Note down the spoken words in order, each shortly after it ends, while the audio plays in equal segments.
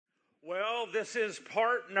Well, this is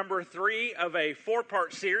part number 3 of a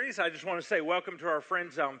 4-part series. I just want to say welcome to our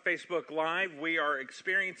friends on Facebook Live. We are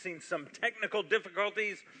experiencing some technical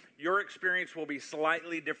difficulties. Your experience will be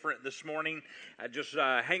slightly different this morning. Just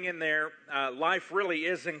hang in there. Life really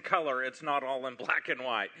is in color. It's not all in black and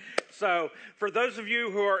white. So for those of you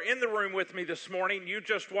who are in the room with me this morning, you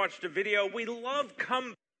just watched a video. We love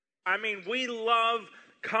come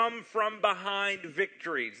from behind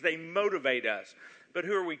victories. They motivate us. But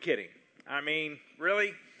who are we kidding? I mean,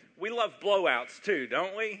 really? We love blowouts too,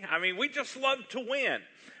 don't we? I mean, we just love to win.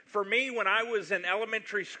 For me, when I was in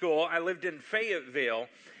elementary school, I lived in Fayetteville,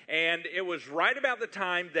 and it was right about the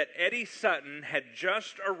time that Eddie Sutton had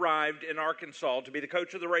just arrived in Arkansas to be the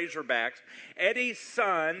coach of the Razorbacks. Eddie's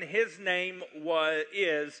son, his name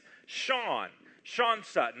is Sean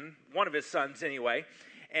Sutton, one of his sons anyway.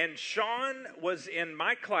 And Sean was in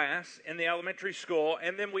my class in the elementary school,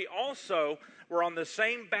 and then we also were on the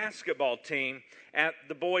same basketball team at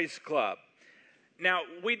the boys' club. Now,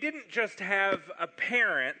 we didn't just have a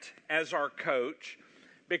parent as our coach.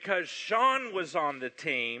 Because Sean was on the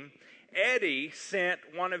team, Eddie sent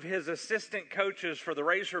one of his assistant coaches for the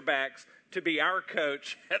Razorbacks to be our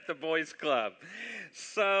coach at the boys' club.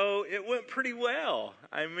 So it went pretty well.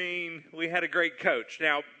 I mean, we had a great coach.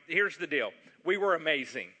 Now, here's the deal. We were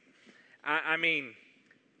amazing.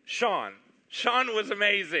 Sean was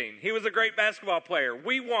amazing. He was a great basketball player.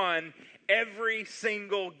 We won every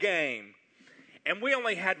single game. And we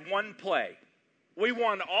only had one play. We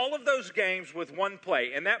won all of those games with one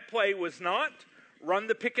play. And that play was not run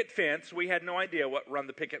the picket fence. We had no idea what run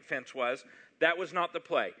the picket fence was. That was not the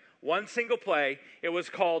play. One single play. It was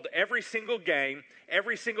called every single game.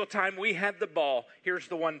 Every single time we had the ball, here's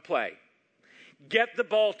the one play. Get the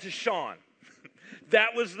ball to Sean.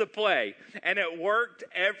 That was the play. And it worked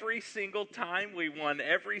every single time. We won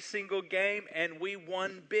every single game, and we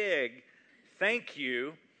won big. Thank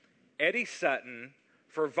you, Eddie Sutton,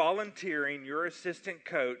 for volunteering your assistant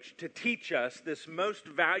coach to teach us this most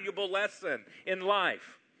valuable lesson in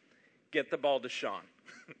life. Get the ball to Sean.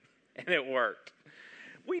 And it worked.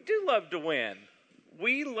 We do love to win.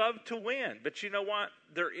 We love to win. But you know what?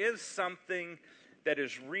 There is something that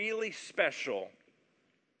is really special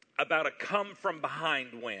about a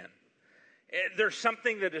come-from-behind win. There's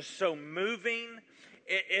something that is so moving.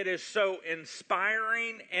 It is so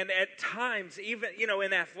inspiring. And at times, even,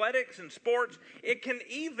 in athletics and sports, it can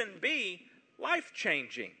even be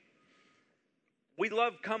life-changing. We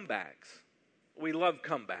love comebacks. We love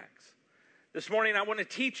comebacks. This morning, I want to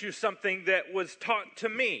teach you something that was taught to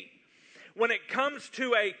me. When it comes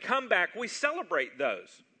to a comeback, we celebrate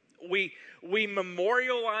those. We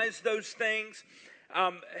memorialize those things.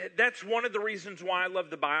 That's one of the reasons why I love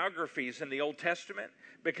the biographies in the Old Testament,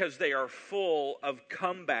 because they are full of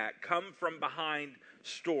comeback, come from behind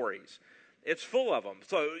stories. It's full of them.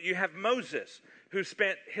 So you have Moses, who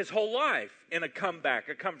spent his whole life in a comeback,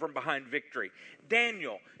 a come from behind victory.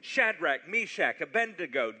 Daniel, Shadrach, Meshach,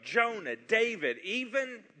 Abednego, Jonah, David,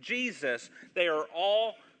 even Jesus, they are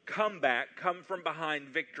all comeback, come from behind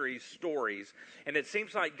victory stories. And it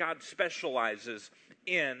seems like God specializes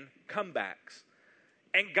in comebacks.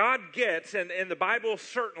 And God gets, and in the Bible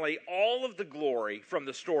certainly, all of the glory from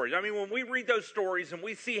the stories. I mean, when we read those stories and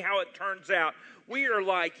we see how it turns out, we are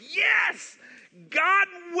like, yes, God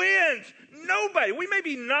wins. Nobody, we may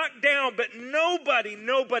be knocked down, but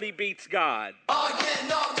nobody beats God. I get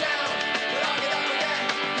knocked down, but I get up again.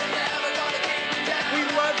 You're never gonna keep me down.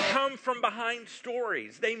 We love come from behind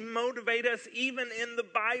stories. They motivate us even in the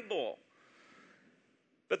Bible.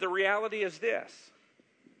 But the reality is this.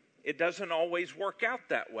 It doesn't always work out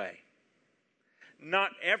that way.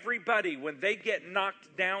 Not everybody, when they get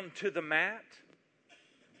knocked down to the mat,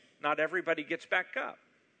 not everybody gets back up.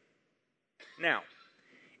 Now,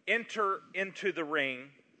 enter into the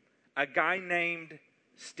ring a guy named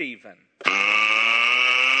Stephen. Let's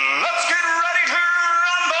get ready to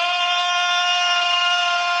rumble!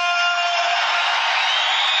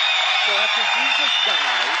 So after Jesus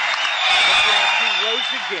died, he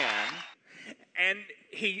rose again, and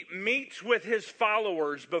he meets with his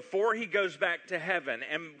followers before he goes back to heaven.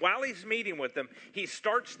 And while he's meeting with them, he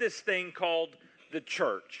starts this thing called the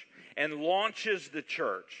church and launches the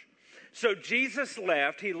church. So Jesus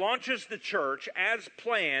left, he launches the church as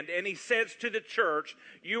planned, and he says to the church,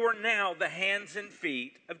 you are now the hands and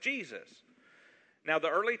feet of Jesus. Now the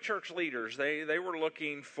early church leaders, they were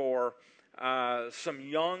looking for some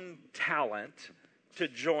young talent to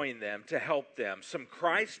join them, to help them. Some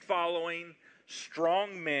Christ-following,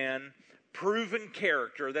 strong men, proven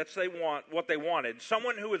character. That's what they wanted.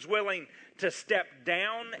 Someone who was willing to step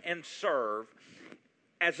down and serve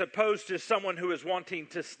as opposed to someone who is wanting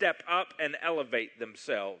to step up and elevate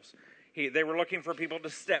themselves. They were looking for people to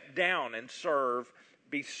step down and serve,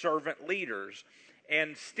 be servant leaders.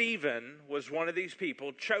 And Stephen was one of these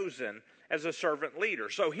people chosen as a servant leader.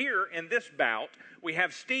 So here in this bout, we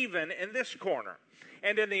have Stephen in this corner.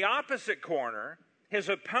 And in the opposite corner, his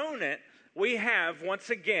opponent, we have, once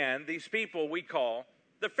again, these people we call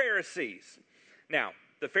the Pharisees. Now,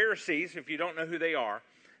 the Pharisees, if you don't know who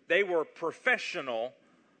they were professional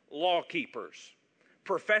law keepers,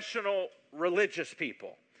 professional religious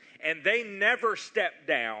people. And they never stepped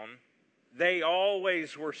down. They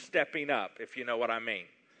always were stepping up, if you know what I mean.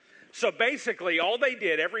 So basically, all they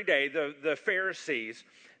did every day, the Pharisees,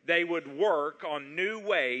 they would work on new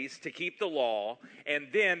ways to keep the law, and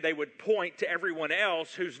then they would point to everyone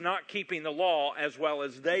else who's not keeping the law as well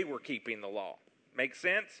as they were keeping the law. Make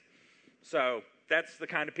sense? So that's the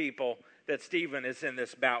kind of people that Stephen is in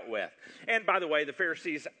this bout with. And by the way, the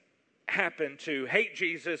Pharisees happened to hate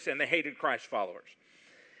Jesus, and they hated Christ followers.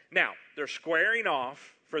 Now, they're squaring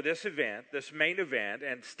off for this event, this main event,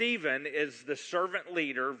 and Stephen is the servant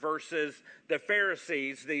leader versus the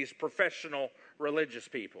Pharisees, these professional religious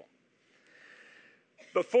people.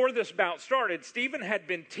 Before this bout started, Stephen had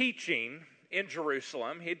been teaching in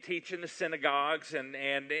Jerusalem. He'd teach in the synagogues, and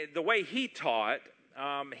the way he taught,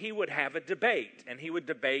 he would have a debate, and he would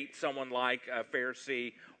debate someone like a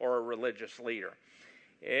Pharisee or a religious leader.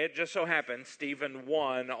 It just so happened Stephen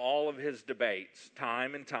won all of his debates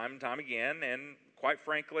time and time again, and quite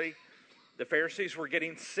frankly, the Pharisees were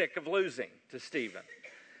getting sick of losing to Stephen.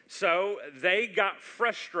 So they got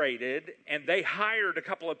frustrated, and they hired a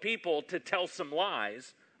couple of people to tell some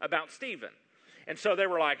lies about Stephen. And so they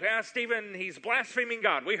were like, Stephen, he's blaspheming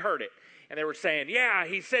God. We heard it. And they were saying,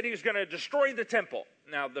 he said he was going to destroy the temple.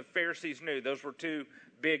 Now, the Pharisees knew those were two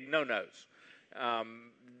big no-nos.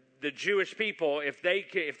 The Jewish people, if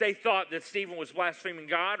they thought that Stephen was blaspheming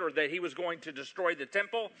God or that he was going to destroy the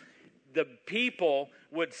temple, the people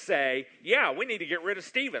would say, we need to get rid of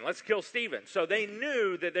Stephen. Let's kill Stephen. So they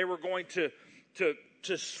knew that they were going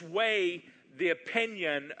to sway the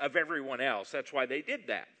opinion of everyone else. That's why they did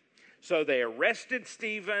that. So they arrested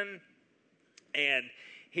Stephen, and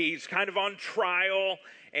he's kind of on trial,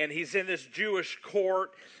 and he's in this Jewish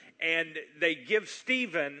court, and they give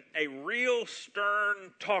Stephen a real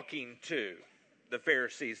stern talking to, the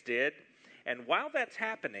Pharisees did. And while that's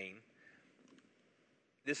happening,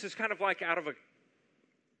 this is kind of like out of a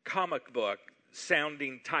comic book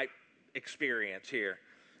sounding type experience here.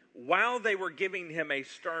 While they were giving him a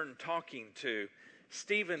stern talking to,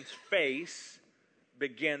 Stephen's face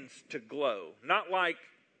begins to glow. Not like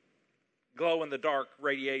glow-in-the-dark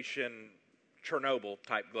radiation, Chernobyl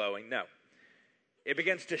type glowing, no. It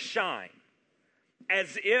begins to shine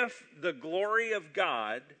as if the glory of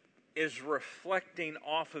God is reflecting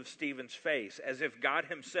off of Stephen's face, as if God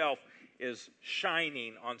himself is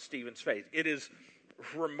shining on Stephen's face. It is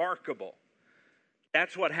remarkable.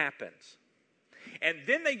 That's what happens. And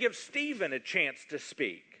then they give Stephen a chance to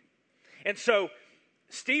speak. And so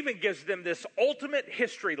Stephen gives them this ultimate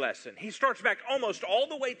history lesson. He starts back almost all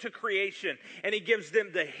the way to creation, and he gives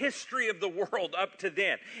them the history of the world up to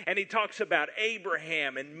then. And he talks about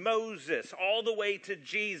Abraham and Moses all the way to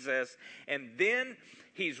Jesus. And then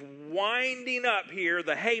he's winding up here,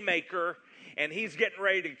 the haymaker, and he's getting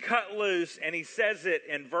ready to cut loose. And he says it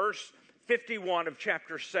in verse 51 of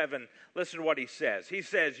chapter 7. Listen to what he says. He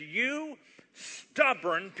says, "You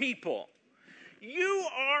stubborn people. You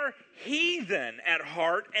are heathen at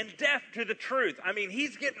heart and deaf to the truth." I mean,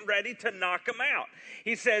 he's getting ready to knock them out.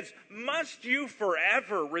 He says, "Must you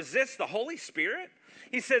forever resist the Holy Spirit?"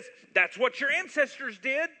 He says, "That's what your ancestors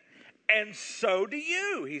did, and so do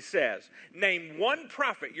you," he says. "Name one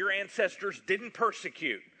prophet your ancestors didn't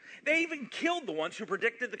persecute. They even killed the ones who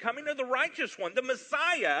predicted the coming of the righteous one, the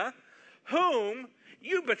Messiah, whom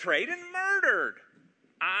you betrayed and murdered."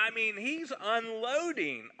 I mean, he's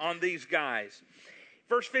unloading on these guys.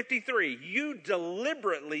 Verse 53, "You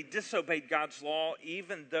deliberately disobeyed God's law,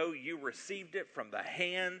 even though you received it from the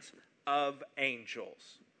hands of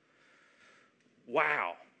angels."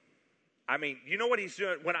 Wow. I mean, you know what he's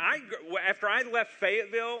doing? After I left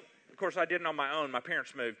Fayetteville, of course I didn't on my own, my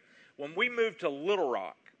parents moved. When we moved to Little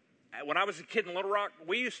Rock, when I was a kid in Little Rock,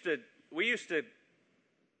 we used to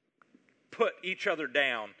put each other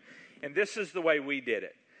down. And this is the way we did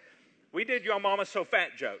it. We did "Your Mama So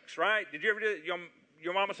Fat" jokes, right? Did you ever do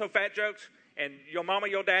your Mama So Fat jokes? And "Your mama,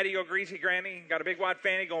 your daddy, your greasy granny, got a big white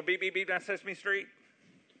fanny, going beep, beep, beep down Sesame Street"?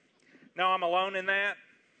 Now I'm alone in that?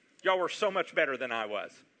 Y'all were so much better than I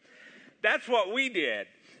was. That's what we did.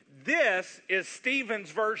 This is Stephen's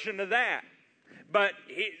version of that. But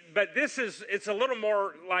it's a little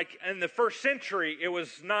more like in the first century, it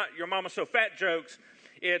was not your mama so fat jokes.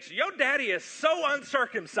 It's your daddy is so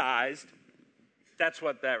uncircumcised. That's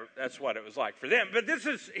what it was like for them. But this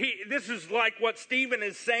is like what Stephen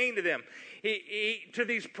is saying to them. To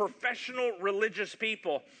these professional religious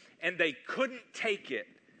people, and they couldn't take it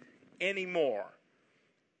anymore.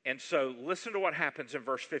 And so listen to what happens in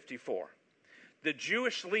verse 54. The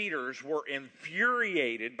Jewish leaders were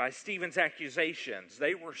infuriated by Stephen's accusations.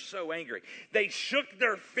 They were so angry. They shook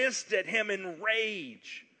their fist at him in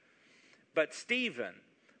rage. But Stephen,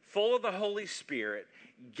 full of the Holy Spirit,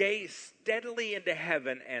 gazed steadily into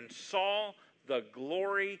heaven and saw the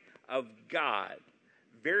glory of God.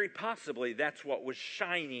 Very possibly that's what was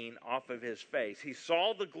shining off of his face. He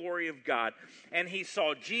saw the glory of God, and he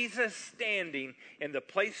saw Jesus standing in the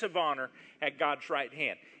place of honor at God's right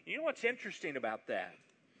hand. You know what's interesting about that?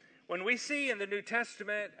 When we see in the New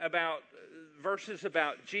Testament about verses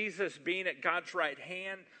about Jesus being at God's right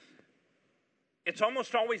hand, it's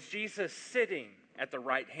almost always Jesus sitting at the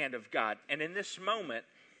right hand of God. And in this moment,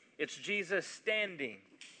 it's Jesus standing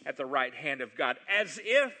at the right hand of God, as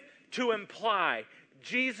if to imply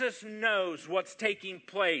Jesus knows what's taking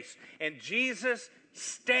place. And Jesus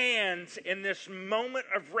stands in this moment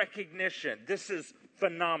of recognition. This is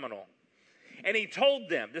phenomenal. And he told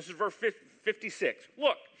them, this is verse 56,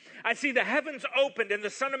 look, I see the heavens opened and the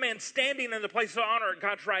Son of Man standing in the place of honor at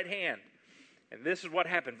God's right hand. And this is what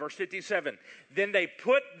happened, verse 57. Then they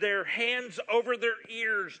put their hands over their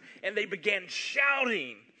ears and they began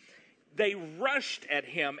shouting. They rushed at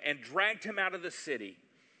him and dragged him out of the city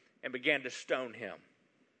and began to stone him.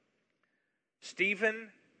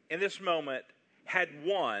 Stephen, in this moment, had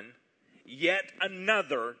won yet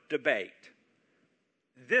another debate.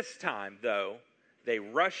 This time, though, they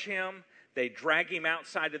rush him, they drag him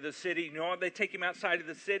outside of the city. You know why they take him outside of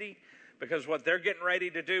the city? Because what they're getting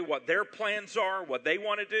ready to do, what their plans are, what they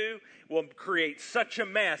want to do, will create such a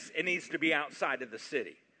mess, it needs to be outside of the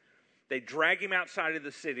city. They drag him outside of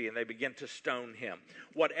the city and they begin to stone him.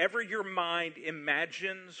 Whatever your mind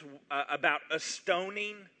imagines about a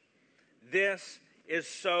stoning, this is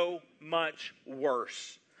so much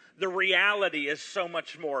worse. The reality is so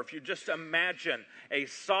much more. If you just imagine a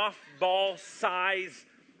softball-sized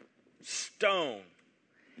stone,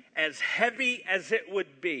 as heavy as it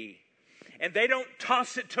would be, and they don't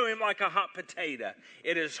toss it to him like a hot potato.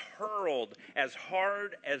 It is hurled as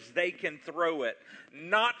hard as they can throw it,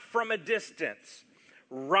 not from a distance,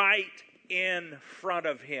 right in front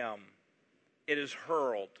of him. It is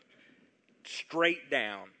hurled straight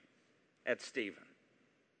down at Stephen.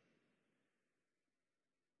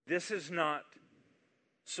 This is not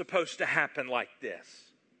supposed to happen like this.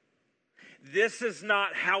 This is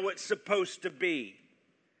not how it's supposed to be.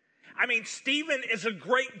 I mean, Stephen is a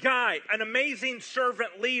great guy, an amazing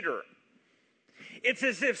servant leader. It's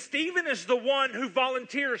as if Stephen is the one who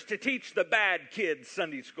volunteers to teach the bad kids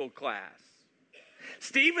Sunday school class.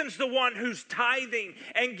 Stephen's the one who's tithing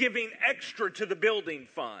and giving extra to the building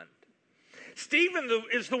fund. Stephen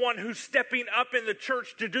is the one who's stepping up in the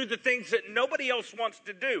church to do the things that nobody else wants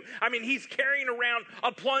to do. I mean, he's carrying around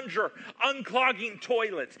a plunger, unclogging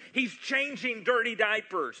toilets. He's changing dirty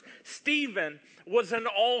diapers. Stephen was an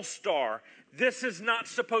all-star. This is not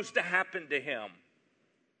supposed to happen to him.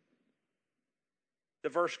 The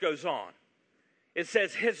verse goes on. It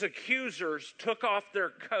says, his accusers took off their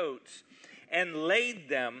coats and laid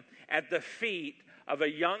them at the feet of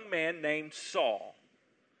a young man named Saul.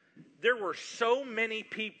 There were so many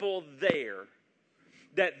people there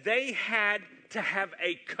that they had to have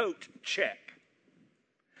a coat check.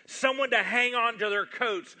 Someone to hang on to their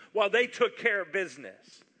coats while they took care of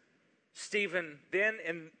business. Stephen, then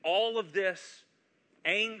in all of this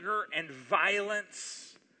anger and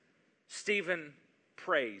violence, Stephen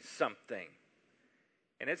prays something.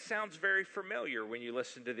 And it sounds very familiar when you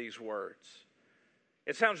listen to these words.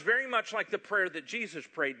 It sounds very much like the prayer that Jesus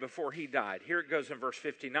prayed before he died. Here it goes in verse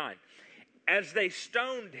 59. As they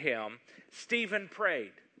stoned him, Stephen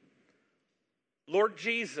prayed, Lord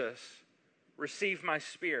Jesus, receive my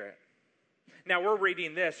spirit. Now we're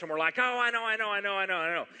reading this and we're like, oh, I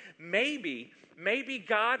know. Maybe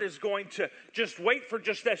God is going to just wait for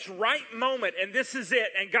just this right moment and this is it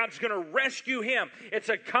and God's going to rescue him. It's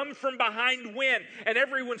a come from behind win and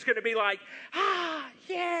everyone's going to be like,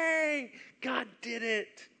 yay, God did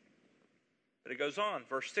it. But it goes on,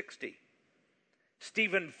 verse 60.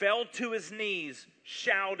 Stephen fell to his knees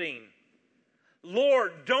shouting,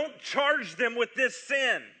 Lord, don't charge them with this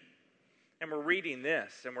sin. And we're reading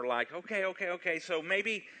this and we're like, okay. So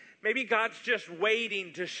maybe maybe God's just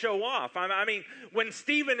waiting to show off. I mean, when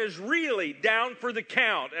Stephen is really down for the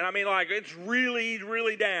count, and I mean like it's really,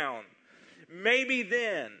 really down, maybe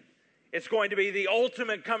then it's going to be the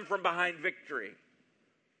ultimate come from behind victory.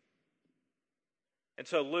 And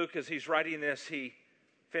so Luke, as he's writing this, he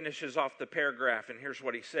finishes off the paragraph, and here's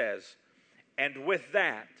what he says. And with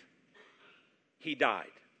that, he died.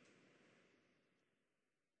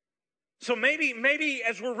 So maybe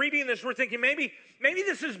as we're reading this, we're thinking, maybe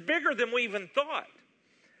this is bigger than we even thought.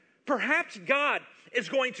 Perhaps God is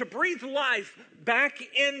going to breathe life back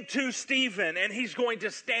into Stephen, and he's going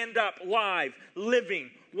to stand up live, living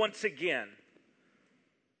once again.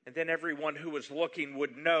 And then everyone who was looking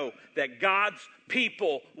would know that God's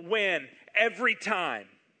people win every time.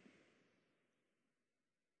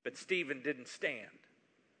 But Stephen didn't stand.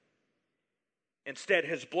 Instead,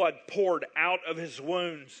 his blood poured out of his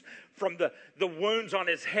wounds, from the wounds on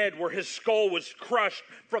his head where his skull was crushed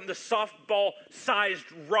from the softball-sized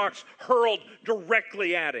rocks hurled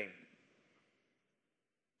directly at him.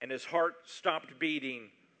 And his heart stopped beating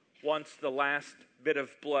once the last bit of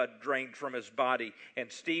blood drained from his body.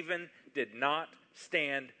 And Stephen did not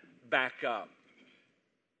stand back up.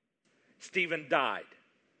 Stephen died.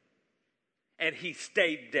 And he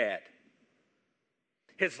stayed dead.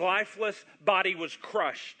 His lifeless body was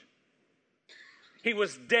crushed. He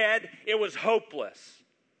was dead. It was hopeless.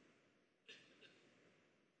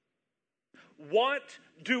 What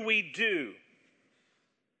do we do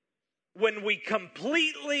when we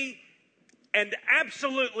completely and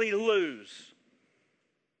absolutely lose?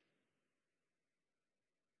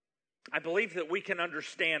 I believe that we can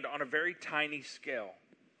understand on a very tiny scale.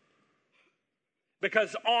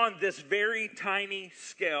 Because on this very tiny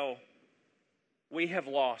scale, we have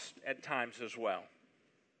lost at times as well.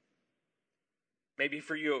 Maybe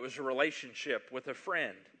for you it was a relationship with a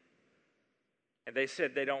friend, and they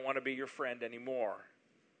said they don't want to be your friend anymore.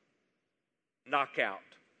 Knockout,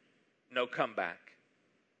 no comeback.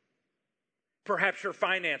 Perhaps your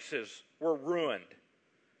finances were ruined.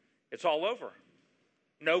 It's all over.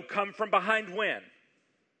 No come from behind win.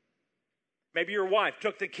 Maybe your wife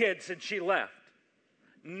took the kids and she left.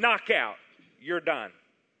 Knockout, you're done.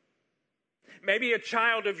 Maybe a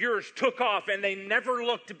child of yours took off and they never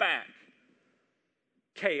looked back.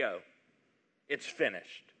 KO. It's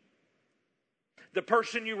finished. The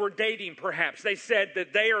person you were dating, perhaps, they said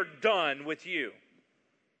that they are done with you.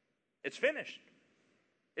 It's finished.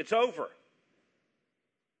 It's over.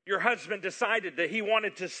 Your husband decided that he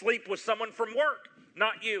wanted to sleep with someone from work,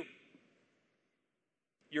 not you.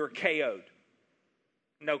 You're KO'd.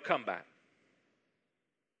 No comeback.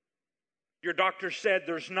 Your doctor said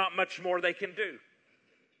there's not much more they can do.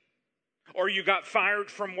 Or you got fired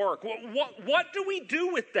from work. What do we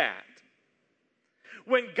do with that?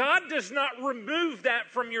 When God does not remove that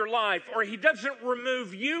from your life, or He doesn't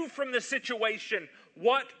remove you from the situation,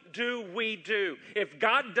 what do we do? If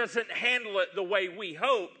God doesn't handle it the way we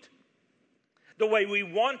hoped, the way we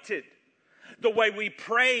wanted, the way we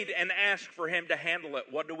prayed and asked for Him to handle it,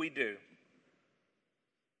 what do we do?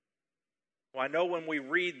 Well, I know when we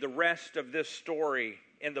read the rest of this story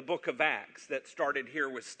in the book of Acts that started here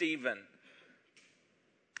with Stephen,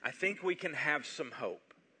 I think we can have some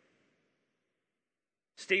hope.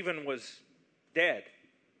 Stephen was dead,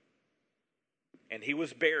 and he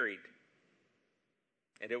was buried,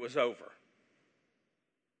 and it was over.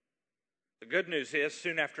 The good news is,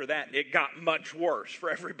 soon after that, it got much worse for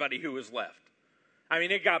everybody who was left. I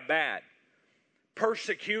mean, it got bad.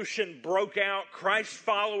 Persecution broke out. Christ's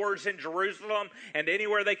followers in Jerusalem and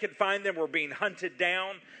anywhere they could find them were being hunted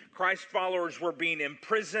down. Christ's followers were being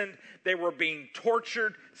imprisoned. They were being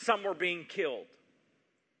tortured. Some were being killed.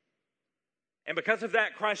 And because of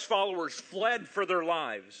that, Christ's followers fled for their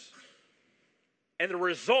lives. And the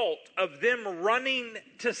result of them running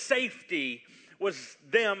to safety was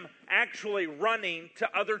them actually running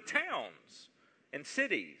to other towns and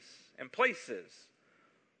cities and places.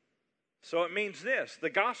 So it means this,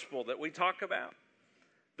 the gospel that we talk about,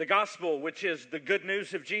 the gospel which is the good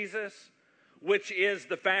news of Jesus, which is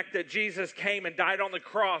the fact that Jesus came and died on the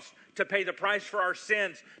cross to pay the price for our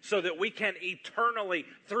sins so that we can eternally,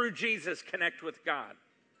 through Jesus, connect with God.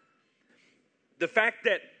 The fact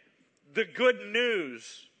that the good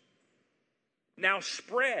news now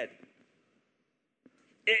spread.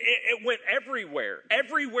 It went everywhere.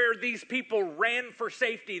 Everywhere these people ran for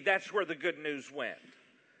safety, that's where the good news went.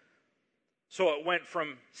 So it went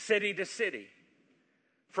from city to city,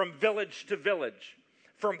 from village to village,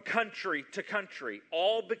 from country to country,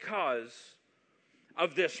 all because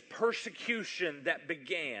of this persecution that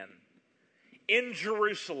began in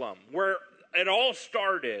Jerusalem, where it all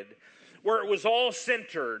started where it was all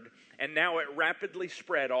centered, and now it rapidly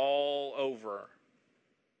spread all over.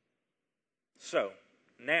 So,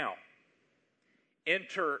 now,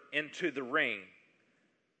 enter into the ring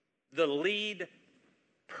the lead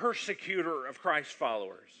persecutor of Christ's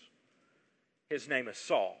followers. His name is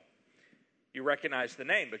Saul. You recognize the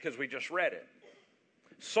name because we just read it.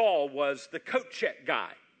 Saul was the coat check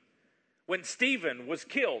guy. When Stephen was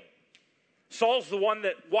killed, Saul's the one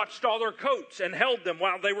that watched all their coats and held them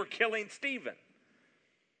while they were killing Stephen.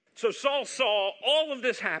 So Saul saw all of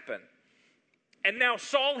this happen. And now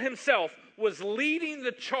Saul himself was leading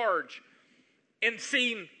the charge in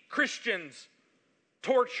seeing Christians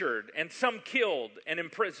tortured and some killed and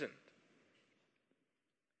imprisoned.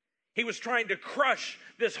 He was trying to crush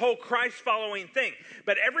this whole Christ-following thing.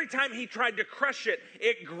 But every time he tried to crush it,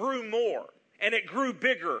 it grew more. And it grew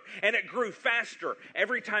bigger. And it grew faster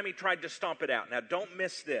every time he tried to stomp it out. Now, don't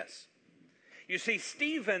miss this. You see,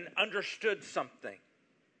 Stephen understood something.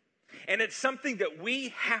 And it's something that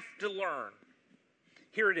we have to learn.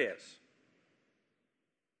 Here it is.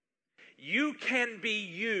 You can be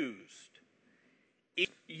used.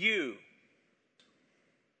 You.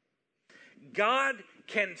 God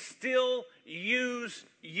can still use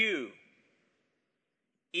you,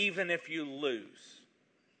 even if you lose.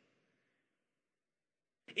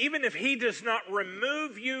 Even if He does not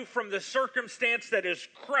remove you from the circumstance that is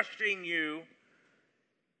crushing you,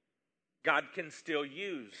 God can still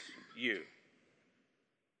use you.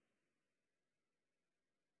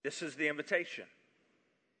 This is the invitation.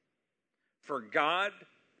 For God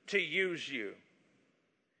to use you,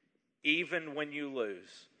 even when you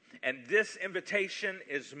lose. And this invitation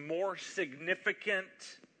is more significant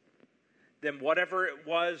than whatever it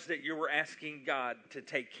was that you were asking God to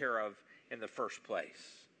take care of in the first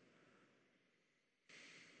place.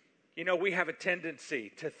 You know, we have a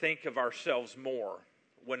tendency to think of ourselves more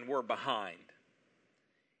when we're behind.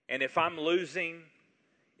 And if I'm losing,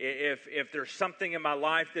 if there's something in my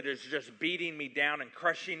life that is just beating me down and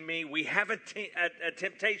crushing me, we have a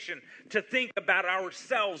temptation to think about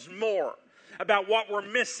ourselves more, about what we're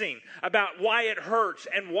missing, about why it hurts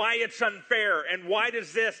and why it's unfair and why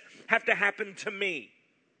does this have to happen to me.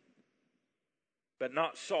 But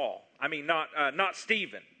not Saul. Not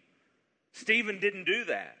Stephen. Stephen didn't do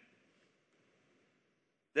that.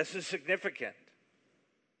 This is significant.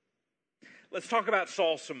 Let's talk about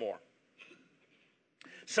Saul some more.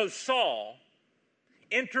 So Saul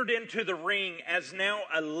entered into the ring as now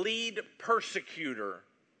a lead persecutor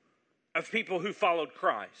of people who followed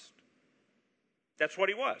Christ. That's what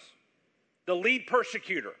he was, the lead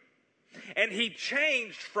persecutor. And he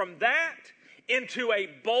changed from that into a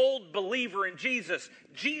bold believer in Jesus.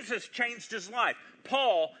 Jesus changed his life.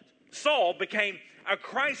 Saul became a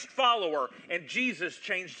Christ follower, and Jesus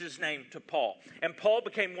changed his name to Paul. And Paul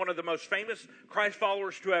became one of the most famous Christ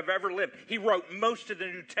followers to have ever lived. He wrote most of the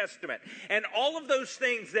New Testament. And all of those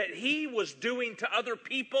things that he was doing to other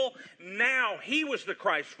people, now he was the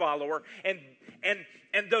Christ follower. And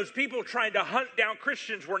those people trying to hunt down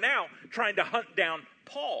Christians were now trying to hunt down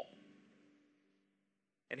Paul.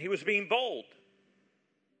 And he was being bold.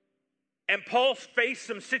 And Paul faced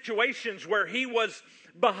some situations where he was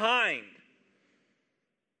behind.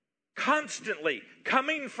 Constantly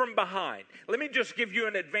coming from behind. Let me just give you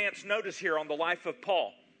an advance notice here on the life of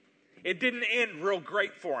Paul. It didn't end real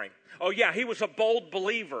great for him. Oh yeah, he was a bold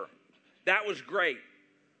believer. That was great.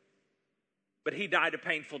 But he died a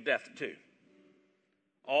painful death too.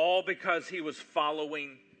 All because he was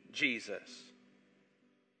following Jesus.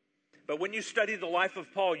 But when you study the life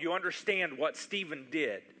of Paul, you understand what Stephen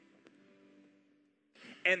did.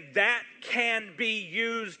 And that can be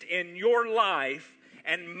used in your life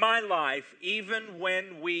and my life even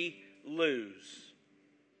when we lose.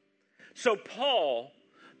 So Paul,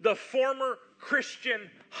 the former Christian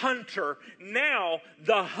hunter, now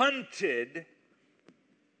the hunted,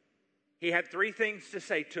 he had three things to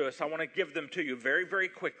say to us. I want to give them to you very, very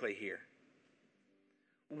quickly here.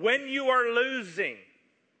 When you are losing,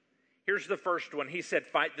 here's the first one. He said,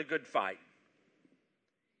 fight the good fight.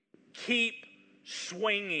 Keep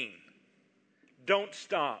swinging. Don't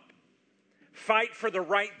stop. Fight for the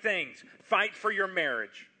right things. Fight for your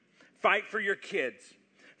marriage. Fight for your kids.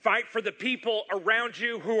 Fight for the people around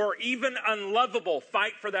you who are even unlovable.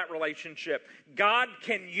 Fight for that relationship. God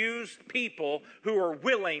can use people who are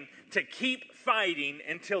willing to keep fighting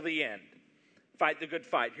until the end. Fight the good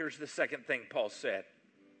fight. Here's the second thing Paul said.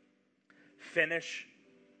 Finish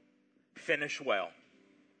well.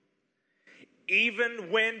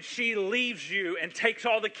 Even when she leaves you and takes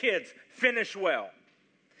all the kids, finish well.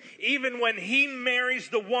 Even when he marries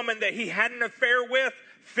the woman that he had an affair with,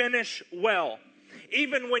 finish well.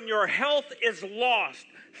 Even when your health is lost,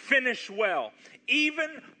 finish well.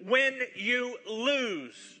 Even when you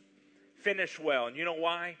lose, finish well. And you know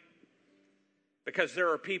why? Because there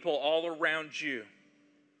are people all around you.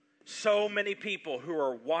 So many people who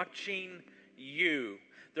are watching you.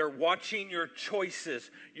 They're watching your choices,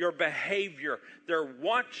 your behavior. They're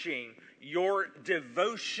watching your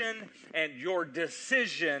devotion and your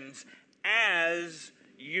decisions as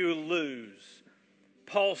you lose.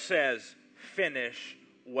 Paul says, finish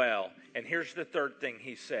well. And here's the third thing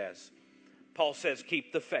he says. Paul says,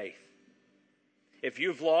 keep the faith. If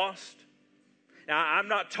you've lost, now I'm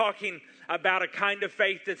not talking about a kind of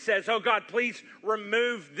faith that says, oh God, please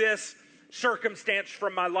remove this circumstance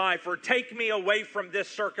from my life or take me away from this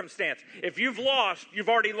circumstance. If you've lost, you've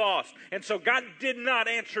already lost. And so God did not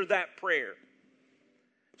answer that prayer.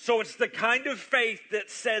 So it's the kind of faith that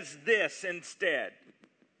says this instead.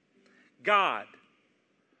 God,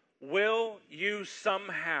 will you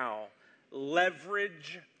somehow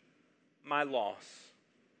leverage my loss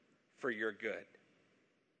for your good?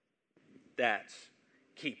 That's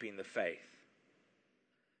keeping the faith.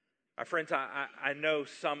 My friends, I know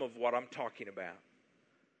some of what I'm talking about.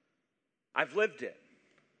 I've lived it.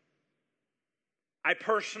 I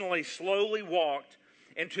personally slowly walked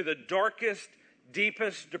into the darkest,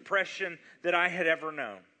 deepest depression that I had ever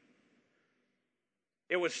known.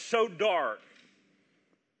 It was so dark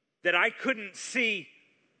that I couldn't see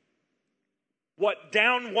what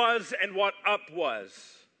down was and what up was.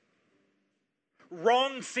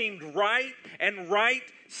 Wrong seemed right, and right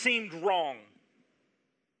seemed wrong.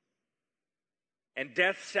 And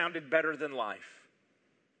death sounded better than life.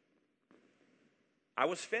 I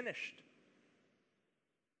was finished.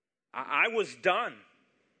 I was done.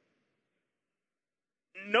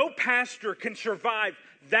 No pastor can survive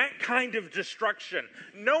that kind of destruction.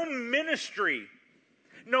 No ministry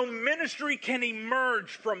can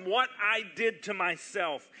emerge from what I did to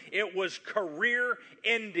myself. It was career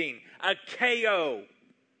ending, a KO.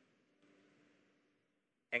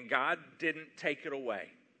 And God didn't take it away.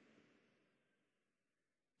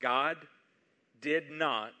 God did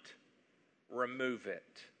not remove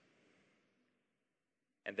it.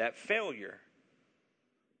 And that failure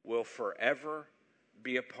will forever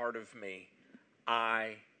be a part of me.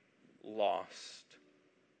 I lost.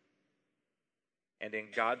 And in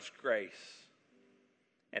God's grace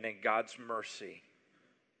and in God's mercy,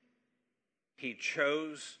 He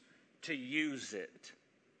chose to use it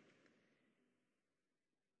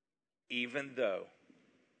even though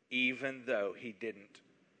He didn't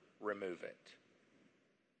remove it.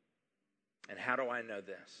 And how do I know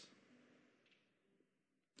this?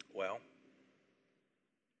 Well,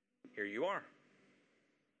 here you are.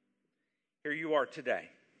 Here you are today.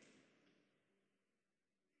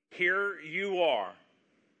 Here you are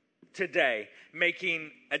today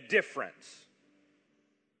making a difference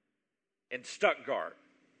in Stuttgart.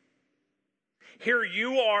 Here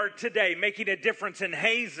you are today making a difference in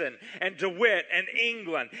Hazen and DeWitt and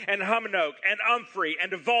England and Humanoke and Umphrey and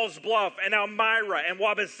DeVal's Bluff and Elmira and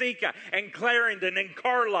Wabaseka and Clarendon and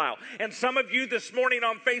Carlisle. And some of you this morning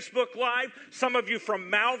on Facebook Live, some of you from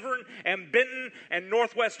Malvern and Benton and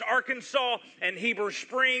Northwest Arkansas and Heber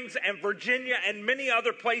Springs and Virginia and many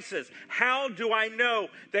other places. How do I know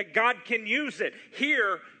that God can use it?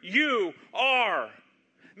 Here you are,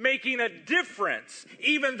 making a difference,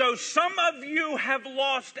 even though some of you have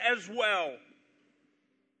lost as well.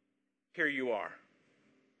 Here you are.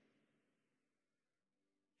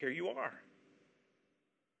 Here you are.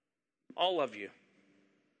 All of you.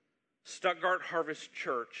 Stuttgart Harvest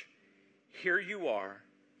Church, here you are.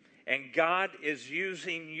 And God is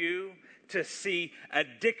using you to see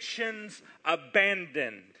addictions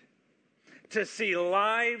abandoned, to see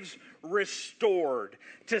lives restored,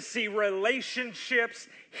 to see relationships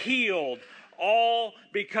healed, all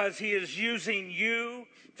because He is using you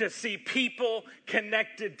to see people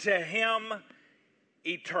connected to Him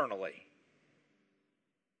eternally.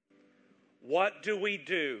 What do we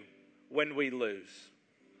do when we lose?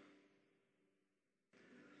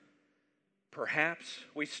 Perhaps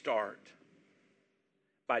we start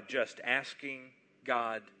by just asking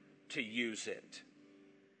God to use it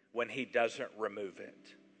when He doesn't remove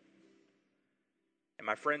it. And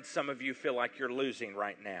my friends, some of you feel like you're losing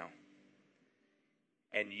right now.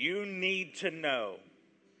 And you need to know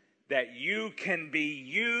that you can be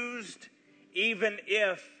used even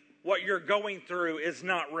if what you're going through is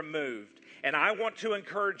not removed. And I want to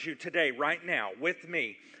encourage you today, right now, with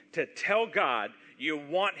me, to tell God you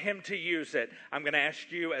want Him to use it. I'm going to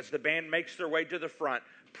ask you, as the band makes their way to the front,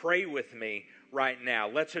 pray with me right now.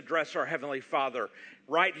 Let's address our Heavenly Father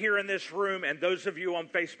right here in this room, and those of you on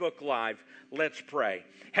Facebook Live, let's pray.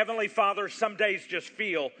 Heavenly Father, some days just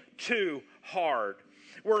feel too hard.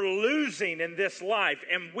 We're losing in this life,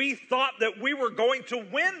 and we thought that we were going to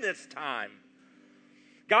win this time.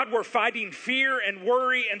 God, we're fighting fear and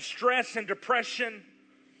worry and stress and depression.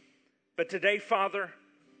 But today, Father,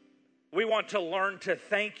 we want to learn to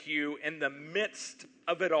thank you in the midst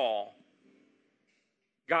of it all.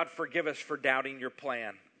 God, forgive us for doubting your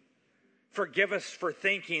plan. Forgive us for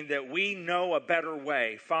thinking that we know a better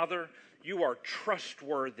way. Father, you are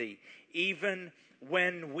trustworthy even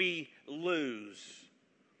when we lose.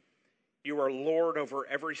 You are Lord over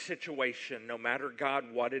every situation, no matter,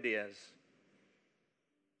 God, what it is.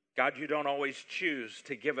 God, you don't always choose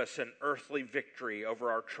to give us an earthly victory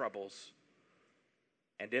over our troubles.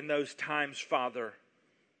 And in those times, Father,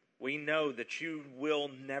 we know that you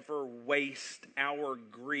will never waste our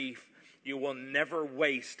grief. You will never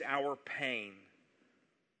waste our pain.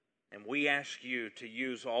 And we ask you to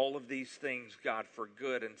use all of these things, God, for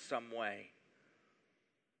good in some way.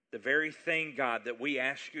 The very thing, God, that we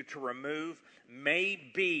ask you to remove may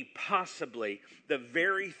be possibly the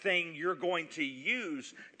very thing you're going to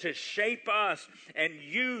use to shape us and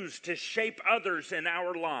use to shape others in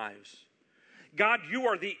our lives. God, you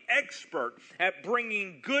are the expert at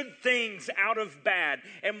bringing good things out of bad.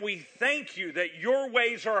 And we thank you that your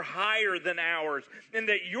ways are higher than ours and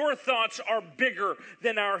that your thoughts are bigger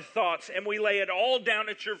than our thoughts. And we lay it all down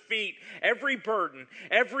at your feet, every burden,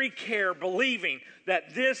 every care, believing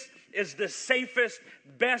that this is the safest,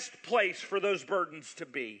 best place for those burdens to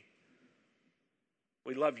be.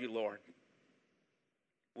 We love you, Lord.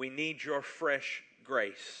 We need your fresh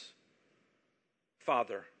grace.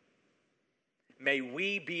 Father, may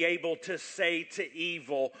we be able to say to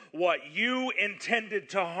evil, what you intended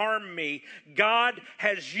to harm me, God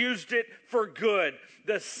has used it for good,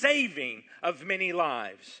 the saving of many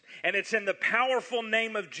lives. And it's in the powerful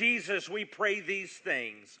name of Jesus we pray these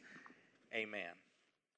things. Amen.